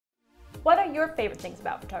What are your favorite things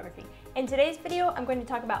about photography? In today's video, I'm going to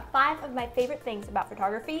talk about 5 of my favorite things about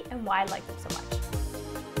photography and why I like them so much.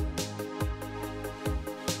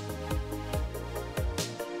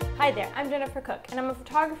 Hi there, I'm Jennifer Cooke, and I'm a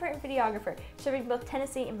photographer and videographer serving both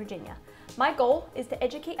Tennessee and Virginia. My goal is to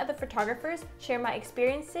educate other photographers, share my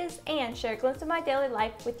experiences, and share a glimpse of my daily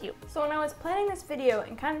life with you. So when I was planning this video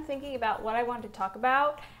and kind of thinking about what I wanted to talk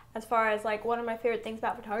about, as far as like one of my favorite things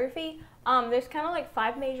about photography, there's kind of like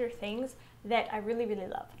 5 major things that I really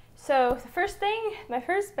love. So the first thing, my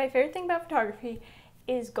favorite thing about photography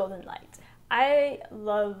is golden light. I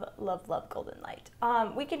love golden light.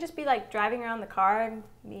 We could just be like driving around the car,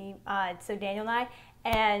 so Daniel and I,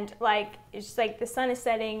 and like it's just like the sun is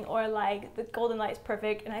setting or like the golden light is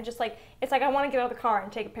perfect, and I just like, it's like I want to get out of the car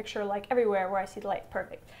and take a picture like everywhere where I see the light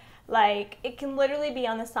perfect. Like it can literally be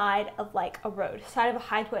on the side of like a road, side of a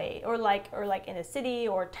highway, or like in a city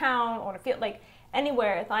or a town or a field, like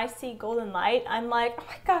anywhere. If I see golden light, I'm like, oh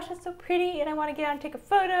my gosh, that's so pretty, and I want to get out and take a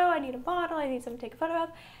photo. I need a model, I need someone to take a photo of.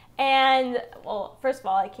 And well, first of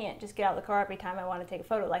all, I can't just get out of the car every time I want to take a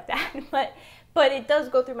photo like that, but it does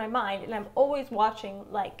go through my mind, and I'm always watching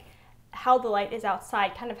like how the light is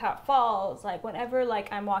outside, kind of how it falls. Like whenever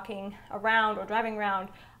like I'm walking around or driving around,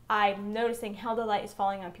 I'm noticing how the light is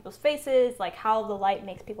falling on people's faces, like how the light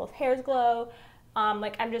makes people's hairs glow.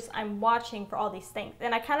 Like I'm watching for all these things,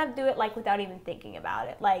 and I kind of do it like without even thinking about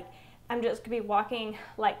it. Like I'm just gonna be walking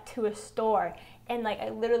like to a store, and like I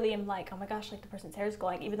literally am like, oh my gosh, like the person's hair is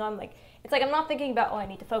glowing, even though I'm like, it's like I'm not thinking about, oh, I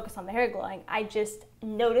need to focus on the hair glowing. I just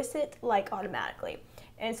notice it like automatically.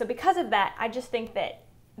 And so because of that, I just think that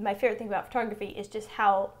my favorite thing about photography is just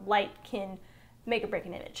how light can make or break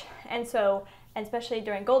an image. And so, and especially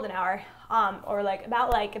during golden hour, or like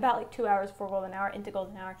about 2 hours before golden hour into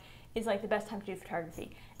golden hour is like the best time to do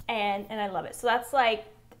photography, and I love it. So that's like,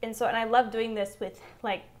 and I love doing this with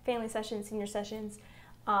like family sessions, senior sessions,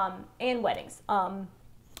 and weddings. Oh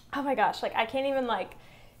my gosh, like I can't even like,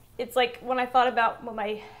 it's like when I thought about what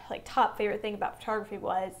my like top favorite thing about photography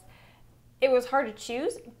was, it was hard to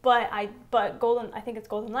choose, but I think it's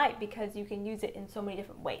golden light because you can use it in so many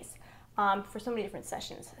different ways, for so many different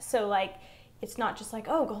sessions. So like, it's not just like,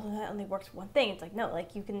 oh, golden light only works for one thing. It's like, no,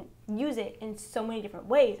 like you can use it in so many different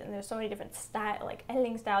ways, and there's so many different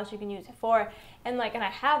editing styles you can use it for. And like, and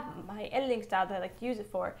I have my editing style that I like to use it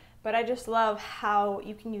for, but I just love how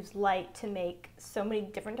you can use light to make so many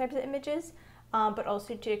different types of images, but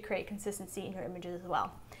also to create consistency in your images as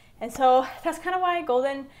well. And so that's kind of why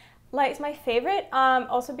golden light is my favorite.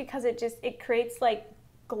 Also because it creates like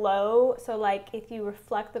glow. So like if you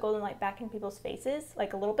reflect the golden light back in people's faces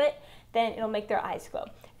like a little bit, then it'll make their eyes glow.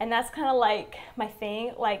 And that's kind of like my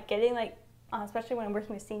thing, like getting like, especially when I'm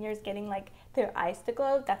working with seniors, getting like their eyes to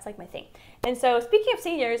glow, that's like my thing. And so speaking of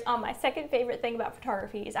seniors, my second favorite thing about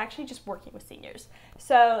photography is actually just working with seniors.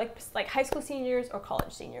 So like high school seniors or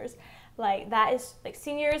college seniors, like that is like,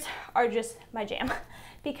 seniors are just my jam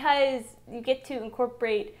because you get to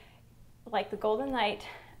incorporate like the golden light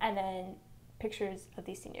and then pictures of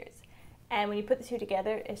these seniors, and when you put the two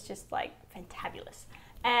together, it's just like fantabulous.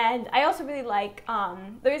 And I also really like,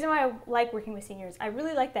 the reason why I like working with seniors, I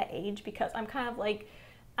really like that age because I'm kind of like,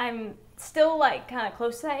 I'm still like kind of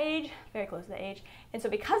close to that age, very close to that age, and so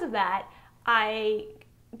because of that, I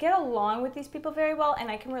get along with these people very well,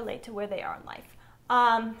 and I can relate to where they are in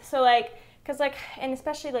life. So like, cause like, and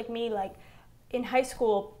especially like me, like in high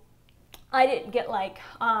school, I didn't get like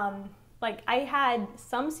I had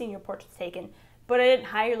some senior portraits taken, but I didn't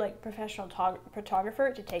hire like professional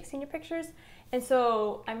photographer to take senior pictures. And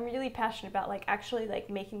so I'm really passionate about like actually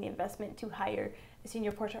like making the investment to hire a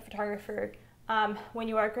senior portrait photographer when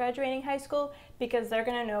you are graduating high school, because they're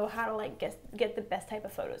gonna know how to like get the best type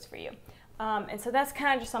of photos for you. And so that's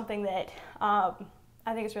kind of just something that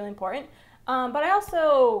I think is really important. But I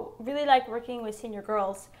also really like working with senior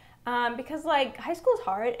girls because like high school is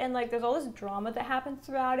hard, and like there's all this drama that happens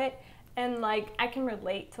throughout it. And like I can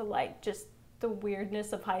relate to like just the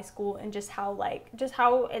weirdness of high school and just how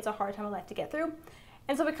it's a hard time of life to get through.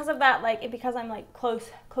 And so because of that, like because I'm like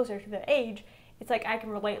closer to their age, it's like I can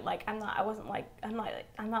relate. Like I'm not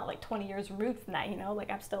like 20 years removed from that, you know,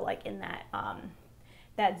 like I'm still like in that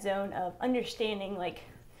that zone of understanding like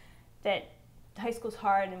that high school's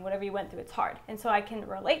hard and whatever you went through, it's hard. And so I can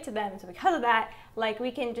relate to them. And so because of that, like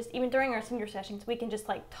we can just, even during our senior sessions, we can just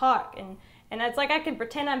like talk, and it's like I can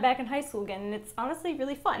pretend I'm back in high school again, and it's honestly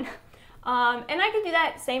really fun. And I can do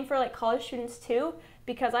that same for like college students too,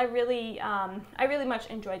 because I really much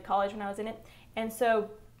enjoyed college when I was in it. And so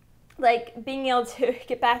like being able to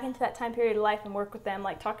get back into that time period of life and work with them,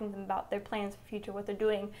 like talking to them about their plans for the future, what they're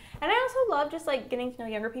doing. And I also love just like getting to know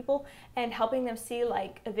younger people and helping them see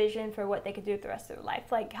like a vision for what they could do with the rest of their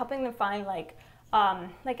life, like helping them find like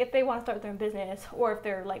if they want to start their own business, or if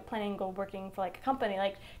they're like planning to go working for like a company,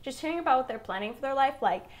 like just hearing about what they're planning for their life.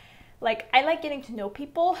 Like I like getting to know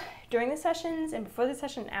people during the sessions and before the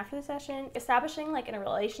session and after the session. Establishing like in a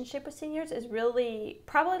relationship with seniors is really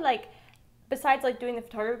probably like, besides like doing the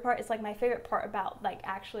photography part, it's like my favorite part about like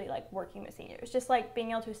actually like working with seniors. Just like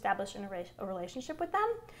being able to establish a relationship with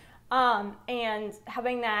them, and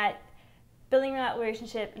having that, building that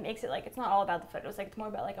relationship makes it like it's not all about the photos. Like it's more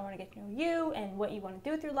about like I want to get to know you and what you want to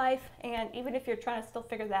do with your life. And even if you're trying to still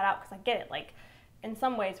figure that out, because I get it, like in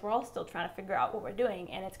some ways we're all still trying to figure out what we're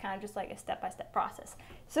doing, and it's kind of just like a step-by-step process.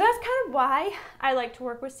 So that's kind of why I like to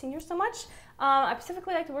work with seniors so much. I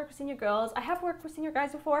specifically like to work with senior girls. I have worked with senior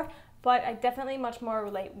guys before, but I definitely much more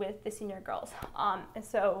relate with the senior girls. And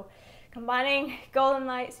so combining golden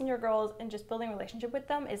light, senior girls, and just building a relationship with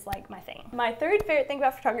them is like my thing. My third favorite thing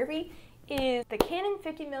about photography is the Canon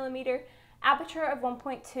 50mm aperture of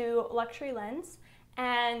 1.2 luxury lens.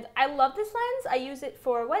 And I love this lens. I use it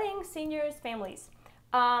for weddings, seniors, families.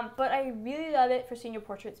 But I really love it for senior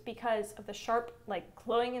portraits because of the sharp, like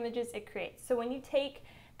glowing images it creates. So when you take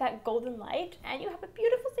that golden light and you have a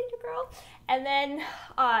beautiful senior girl, and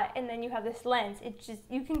then you have this lens,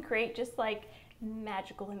 you can create just like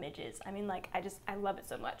magical images. I mean, like I love it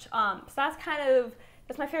so much. So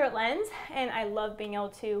that's my favorite lens, and I love being able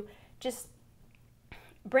to just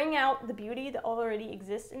bring out the beauty that already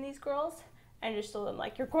exists in these girls and just show them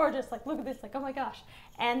like, you're gorgeous, like look at this, like oh my gosh.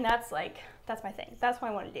 And that's my thing. That's what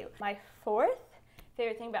I want to do. My fourth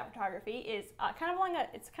favorite thing about photography is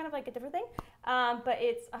it's kind of like a different thing, but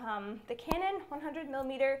it's the Canon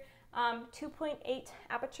 100mm 2.8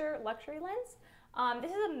 aperture luxury lens.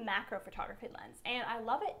 This is a macro photography lens, and I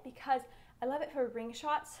love it because I love it for ring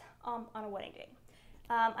shots on a wedding day.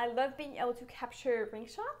 I love being able to capture ring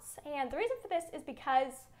shots, and the reason for this is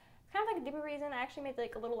because it's kind of like a deeper reason. I actually made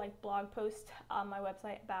like a little like blog post on my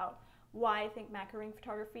website about why I think macro ring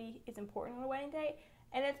photography is important on a wedding day,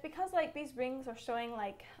 and it's because like these rings are showing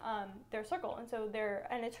like they're a circle, and so they're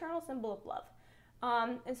an eternal symbol of love,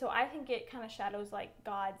 and so I think it kind of shadows like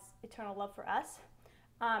God's eternal love for us,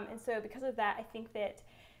 and so because of that, I think that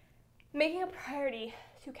making a priority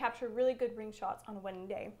to capture really good ring shots on a wedding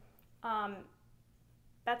day,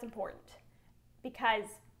 that's important because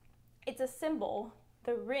it's a symbol.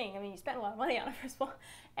 The ring, I mean, you spent a lot of money on it, first of all,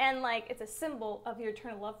 and like it's a symbol of your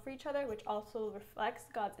eternal love for each other, which also reflects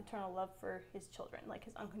God's eternal love for his children, like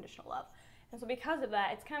his unconditional love. And so because of that,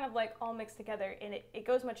 it's kind of like all mixed together, and it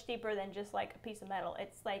goes much deeper than just like a piece of metal.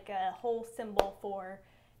 It's like a whole symbol for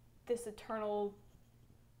this eternal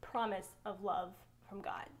promise of love from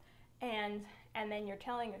God. And then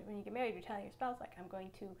when you get married, you're telling your spouse, like, I'm going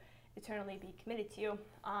to eternally be committed to you.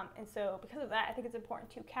 And so because of that, I think it's important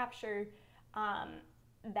to capture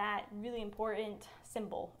that really important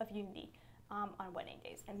symbol of unity on wedding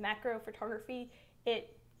days. And macro photography,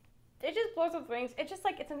 it just blows up rings. It's just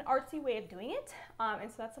like, it's an artsy way of doing it. And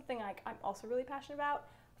so that's something like I'm also really passionate about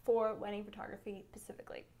for wedding photography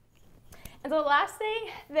specifically. And so the last thing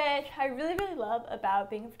that I really, really love about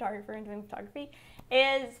being a photographer and doing photography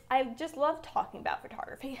is I just love talking about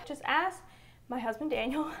photography. Just ask my husband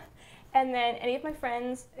Daniel, and then any of my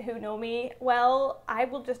friends who know me well, I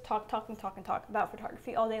will just talk about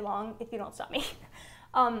photography all day long if you don't stop me.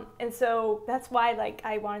 And so that's why like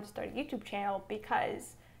I wanted to start a YouTube channel,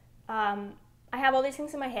 because I have all these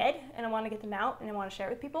things in my head and I want to get them out and I want to share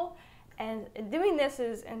it with people. And doing this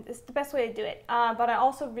is the best way to do it. But I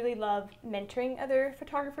also really love mentoring other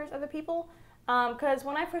photographers, other people. Because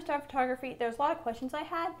when I first started photography, there was a lot of questions I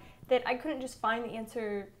had that I couldn't just find the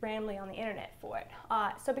answer randomly on the internet for it.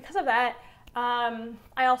 So because of that,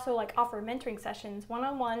 I also like offer mentoring sessions,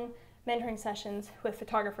 one-on-one mentoring sessions with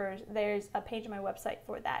photographers. There's a page on my website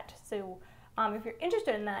for that. So if you're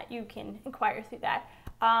interested in that, you can inquire through that.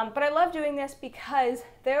 But I love doing this because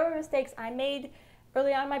there were mistakes I made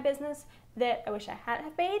early on in my business that I wish I hadn't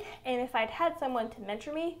have made, and if I'd had someone to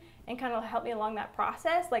mentor me and kind of help me along that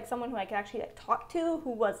process, like someone who I could actually like talk to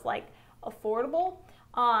who was like affordable,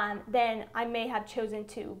 then I may have chosen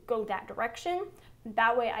to go that direction.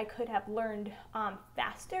 That way I could have learned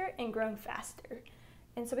faster and grown faster.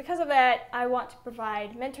 And so because of that, I want to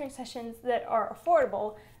provide mentoring sessions that are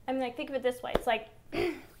affordable. I mean, like, think of it this way. It's like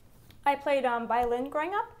I played violin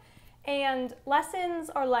growing up, and lessons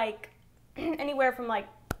are like anywhere from like,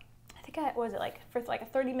 I think for like a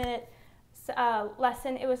 30-minute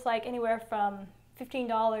lesson, it was like anywhere from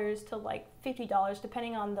 $15 to like $50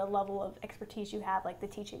 depending on the level of expertise you have, like the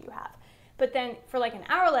teacher you have. But then for like an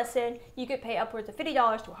hour lesson, you could pay upwards of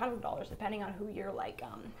 $50 to $100 depending on who you're like,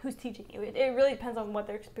 who's teaching you. It really depends on what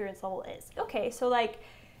their experience level is. Okay, so like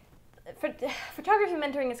photography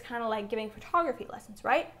mentoring is kind of like giving photography lessons,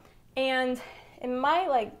 right? And in my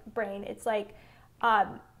like brain, it's like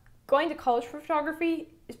going to college for photography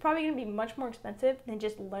is probably going to be much more expensive than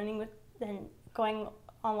just than going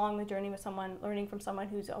along the journey with someone, learning from someone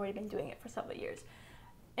who's already been doing it for several years.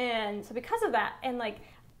 And so because of that, and like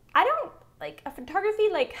I don't like a photography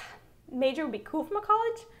like major would be cool from a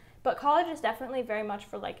college, but college is definitely very much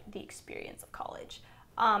for like the experience of college.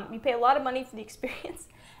 You pay a lot of money for the experience,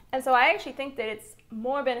 and so I actually think that it's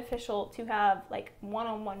more beneficial to have like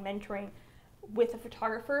one-on-one mentoring with a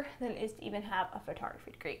photographer than it is to even have a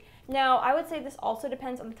photography degree. Now, I would say this also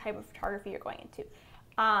depends on the type of photography you're going into,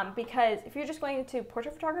 because if you're just going into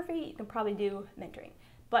portrait photography, you can probably do mentoring.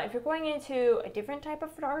 But if you're going into a different type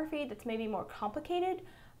of photography that's maybe more complicated,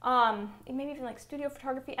 maybe even like studio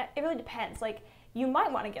photography, it really depends. Like, you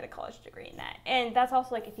might want to get a college degree in that. And that's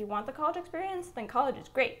also like, if you want the college experience, then college is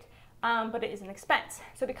great, but it is an expense.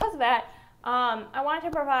 So because of that, I wanted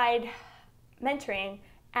to provide mentoring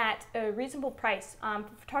at a reasonable price for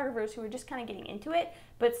photographers who are just kind of getting into it,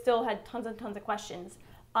 but still had tons and tons of questions.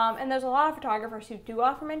 And there's a lot of photographers who do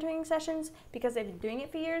offer mentoring sessions because they've been doing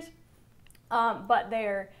it for years, but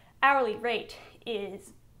their hourly rate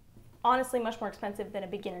is honestly much more expensive than a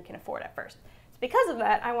beginner can afford at first. So because of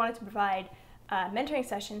that, I wanted to provide mentoring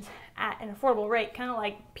sessions at an affordable rate, kind of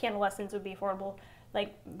like piano lessons would be affordable,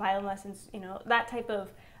 like violin lessons, you know, that type of,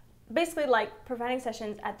 basically like providing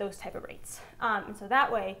sessions at those type of rates. And so that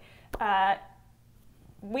way,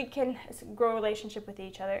 we can grow a relationship with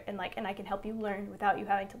each other, and I can help you learn without you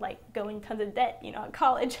having to like go in tons of debt, you know, at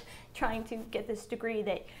college, trying to get this degree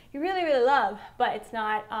that you really, really love, but it's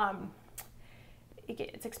not,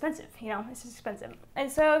 it's expensive, you know, it's just expensive. And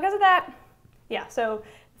so because of that, yeah, so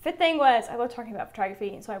the fifth thing was I love talking about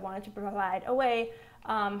photography, and so I wanted to provide a way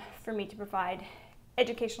for me to provide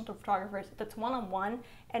educational to photographers that's one-on-one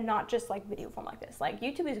and not just like video form like this. Like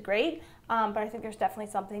YouTube is great, but I think there's definitely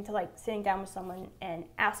something to like sitting down with someone and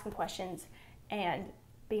asking questions and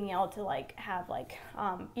being able to like have like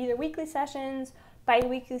either weekly sessions,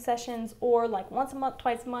 bi-weekly sessions, or like once a month,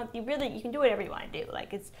 twice a month. You can do whatever you want to do.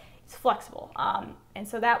 Like it's flexible, and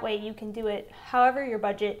so that way you can do it however your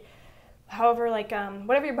budget,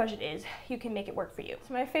 whatever your budget is, you can make it work for you.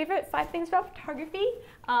 So my favorite 5 things about photography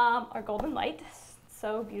are golden light,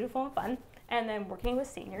 so beautiful and fun, and then working with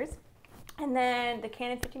seniors, and then the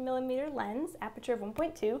Canon 50mm lens, aperture of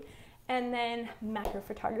 1.2, and then macro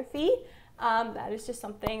photography. That is just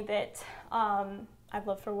something that I've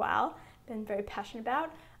loved for a while, been very passionate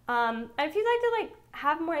about. And if you'd like to like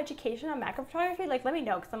have more education on macro photography, like let me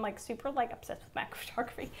know, because I'm like super like obsessed with macro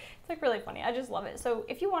photography. It's like really funny. I just love it. So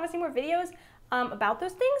if you want to see more videos about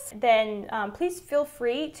those things, then please feel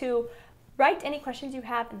free to write any questions you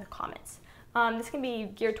have in the comments. This can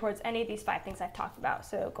be geared towards any of these 5 things I've talked about.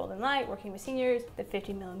 So golden light, working with seniors, the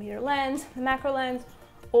 50mm lens, the macro lens,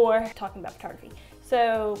 or talking about photography.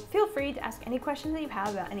 So feel free to ask any questions that you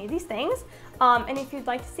have about any of these things. And if you'd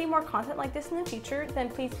like to see more content like this in the future, then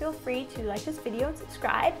please feel free to like this video and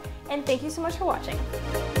subscribe. And thank you so much for watching.